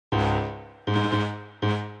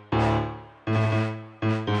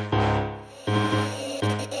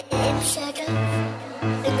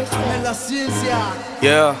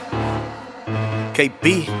Yeah,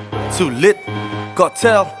 KB, too lit,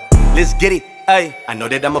 Cartel, let's get it. Ay, I know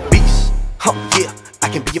that I'm a beast. Yeah, I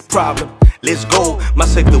can be a problem. Let's go, my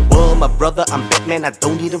save the world, my brother. I'm Batman, I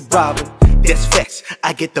don't need a Robin. That's facts.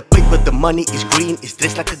 I get the paper, the money is green, it's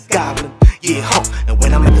dressed like a goblin. Yeah, and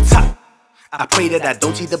when I'm at the top, I pray that I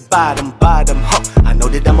don't see the bottom. I know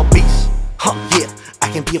that I'm a beast. Yeah, I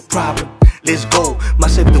can be a problem. Let's go, my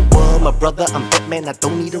save the world, my brother. I'm Batman, I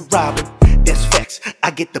don't need a Robin. That's facts. I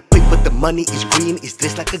get the paper, the money is green, it's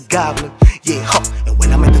dressed like a goblin. Yeah, and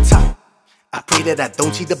when I'm at the top, I pray that I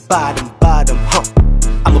don't see the bottom.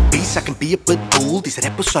 I'm a beast, I can be a pit bull. These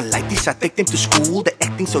rappers are like this, I take them to school. They're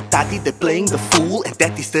acting so dirty, they're playing the fool. And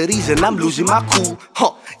that is the reason I'm losing my cool.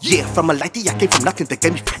 Yeah, from a lighty, I came from nothing, they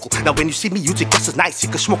gave me fickle. Now when you see me, you take guess it's nice, you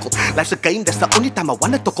can smuggle. Life's a game, that's the only time I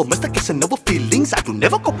wanna talk. Mr. Casanova feelings, I do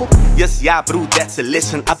never couple. Yes, yeah, bro, that's a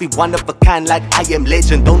lesson. I be one of a kind like I am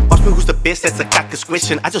legend. Don't ask me who's the best, that's a cactus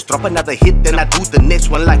question. I just drop another hit, then I do the next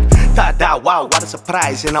one like ta-da, wow, what a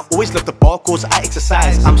surprise. And I always love the ball cause I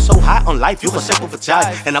exercise. I'm so high on life, you can sample for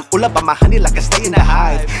jive. And I'm all about my honey like I stay in the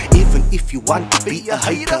hive. Even if you want to be a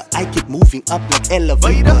hater, I keep moving up like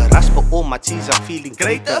elevator. Rush for all my cheese, I'm feeling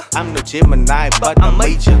greater. I'm no Gemini, but I'm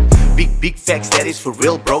major. Big facts, that is for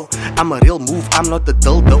real, bro. I'm a real move, I'm not the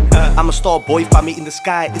dildo. I'm a star boy, find me in the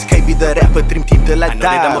sky. It's KB the rapper, dream team till I die.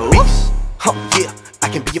 That I'm a beast. Yeah, I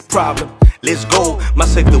can be a problem. Let's go, my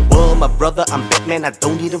save the world, my brother. I'm Batman, I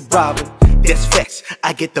don't need a Robin. That's facts.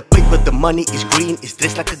 I get the paper, the money is green, it's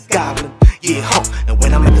dressed like a goblin. Yeah, and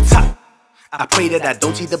when I'm at the top, I pray that I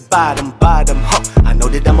don't see the bottom. I know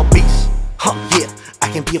that I'm a beast. Yeah, I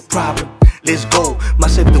can be a problem. Let's go, my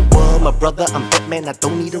save the world, my brother. I'm Batman, I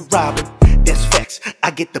don't need a Robin. That's facts. I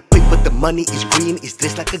get the paper, the money is green, it's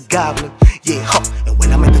dressed like a goblin. Yeah, and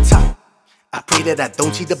when I'm at the top, I pray that I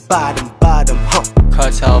don't see the bottom.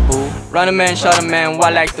 Cartel boo, run a man, shot a man,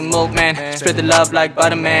 wild like the milkman. Spread the love like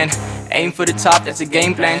butter man. Aim for the top, that's a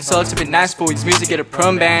game plan. So it's a bit nice for his music, get a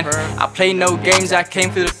perm band. I play no games, I came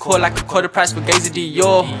through the core like a quarter price for Gaze of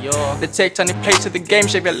Dior. The tectonic plates of the game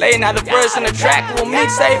shape, you're laying out the verse on the track, we'll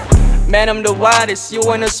mixtape. Man, I'm the wildest, you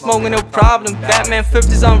wanna smoke, no problem. Batman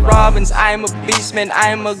 50s on Robins, I am a beast, man, I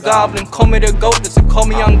am a goblin. Call me the GOAT, so call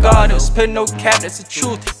me on guard. Spit no cap, that's the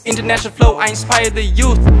truth. International flow, I inspire the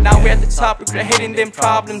youth. Now we're at the top, we're hitting them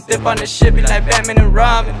problems. Dip on the ship, be like Batman and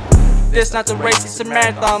Robin. This not a race, it's a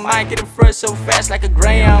marathon. Might get it first so fast like a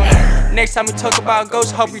greyhound. Next time we talk about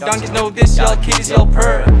ghosts, hope you donkeys know this. Y'all kitties, y'all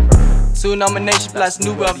purr. 2 nominations plus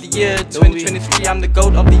new of the year. 2023, I'm the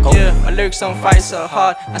GOAT of the year. My lyrics on fire so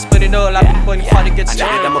hard, I spit it all, I've been putting hard to get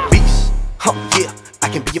started. I know that I'm a beast. Yeah, I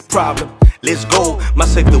can be a problem. Let's go, my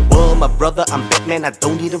save the world, my brother. I'm Batman, I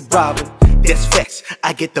don't need a Robin. That's facts.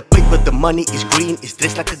 I get the paper, the money is green, it's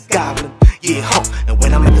dressed like a goblin. Yeah, and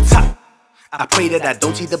when I'm at the top, I pray that I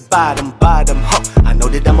don't see the bottom. I know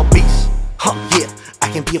that I'm a beast. Yeah,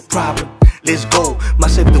 I can be a problem. Let's go, my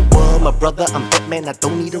save the world, my brother. I'm Batman, I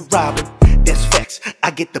don't need a Robin. That's facts. I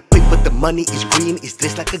get the paper, the money is green, it's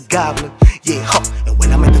dressed like a goblin. Yeah, and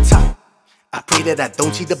when I'm at the top, I pray that I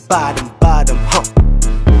don't see the bottom.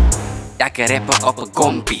 Like a rapper of a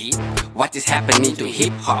gombi, what is happening to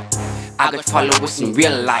hip-hop? I got followers in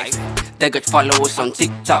real life, they got followers on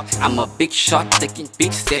TikTok. I'm a big shot, taking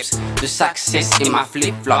big steps to success in my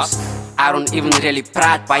flip-flops. I don't even really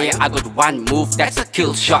pride by it, I got one move, that's a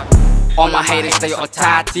kill shot. All my haters, they are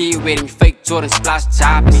tatty, wearing fake Jordans plus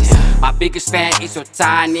choppies. My biggest fan is so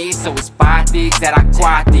tiny, so it's parties that I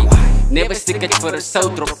quality. Never stick it for the soul,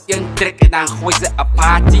 drop in trick and then gooi ze a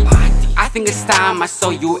party. I think it's time I saw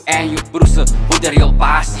you and you broer who the real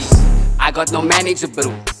boss is. I got no manager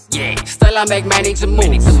bro, yeah, still I make manager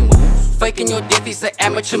moves. Faking your death is an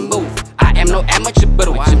amateur move, I am no amateur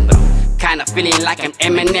bro. Kinda feeling like I'm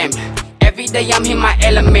Eminem, every day I'm in my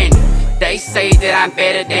element. They say that I'm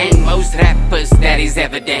better than most rappers, that is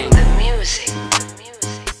evident.